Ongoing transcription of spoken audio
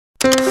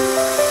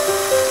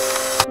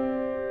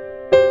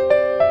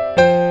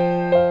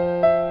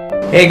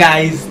Hey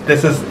guys,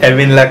 this is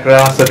Evewin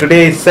Lakra. So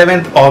today is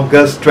 7th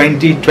August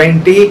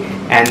 2020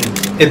 and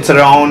it's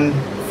around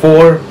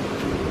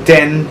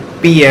 4:10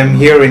 p.m.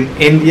 here in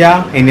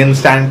India, Indian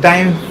Standard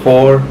Time,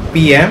 4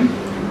 p.m.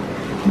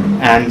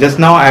 And just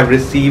now I've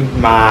received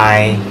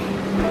my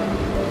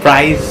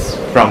prize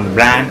from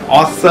brand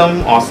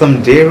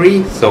Osam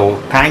Dairy.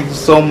 So thank you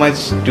so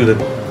much to the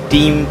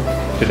team,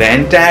 to the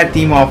entire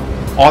team of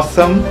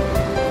Osam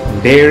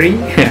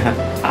Dairy.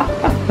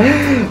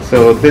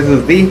 So this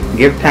is the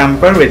gift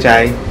hamper which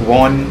I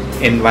won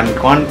in one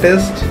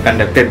contest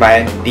conducted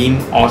by Team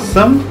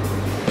Osam.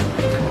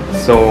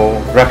 So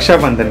Raksha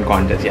Bandhan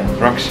contest,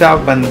 Raksha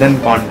Bandhan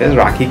contest,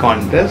 Rakhi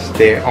contest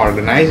they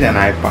organized, and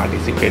I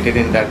participated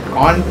in that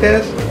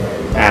contest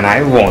and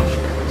I won.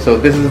 So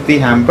this is the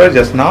hamper.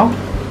 Just now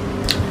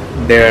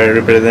their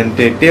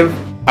representative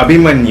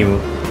Abhimanyu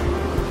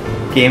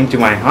came to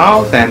my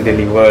house and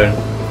delivered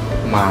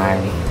my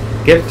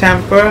gift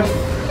hamper.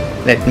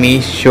 Let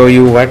me show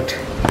you what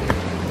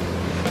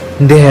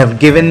they have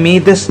given me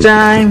this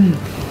time.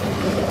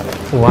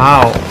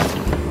 Wow,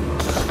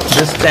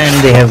 this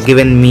time they have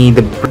given me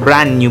the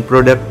brand new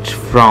product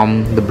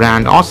from the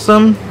brand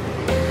Osam,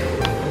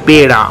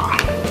 Peda,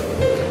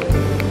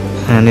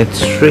 and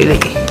it's really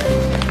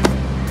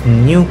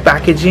new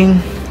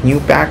packaging, new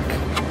pack.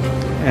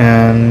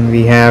 And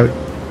we have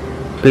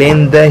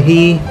plain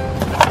dahi,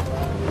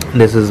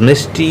 this is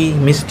misty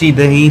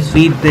dahi,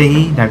 sweet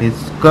dahi, that is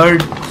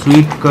curd,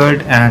 sweet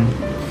curd and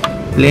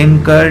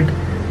plain curd,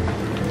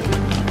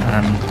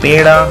 and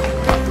peda,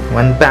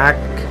 one pack.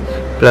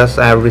 Plus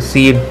I have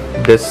received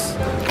this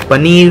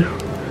paneer,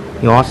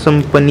 the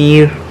Osam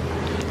paneer,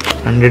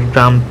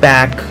 100-gram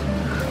pack,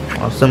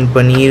 Osam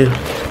paneer.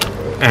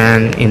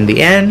 And in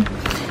the end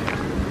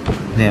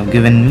they have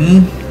given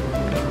me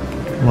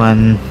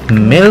one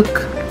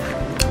milk,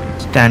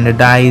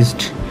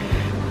 standardized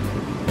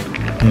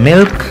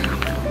milk,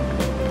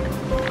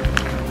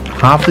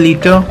 half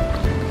liter.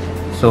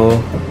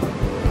 So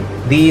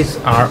these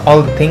are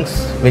all the things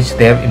which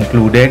they have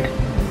included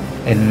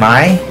in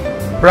my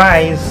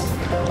prize.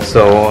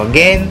 So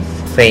again,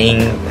 saying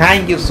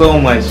thank you so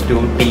much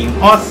to Team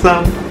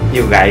Osam.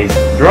 You guys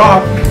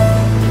rock.